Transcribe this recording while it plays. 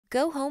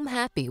Go home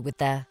happy with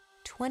the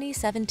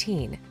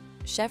 2017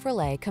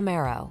 Chevrolet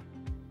Camaro.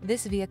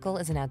 This vehicle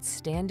is an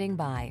outstanding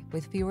buy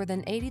with fewer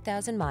than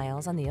 80,000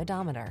 miles on the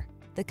odometer.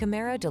 The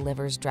Camaro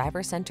delivers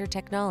driver-centered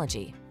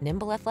technology,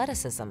 nimble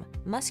athleticism,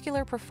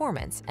 muscular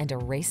performance, and a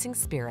racing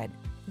spirit.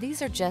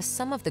 These are just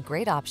some of the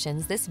great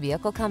options this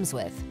vehicle comes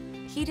with: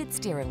 heated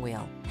steering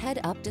wheel,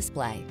 head-up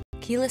display,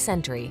 keyless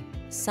entry,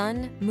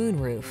 sun,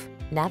 moonroof,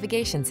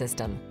 navigation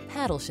system,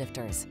 paddle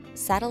shifters,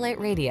 satellite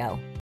radio,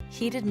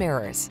 heated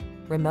mirrors,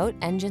 remote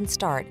engine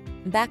start,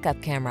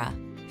 backup camera.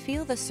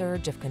 Feel the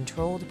surge of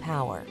controlled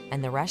power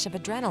and the rush of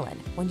adrenaline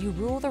when you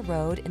rule the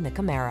road in the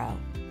Camaro.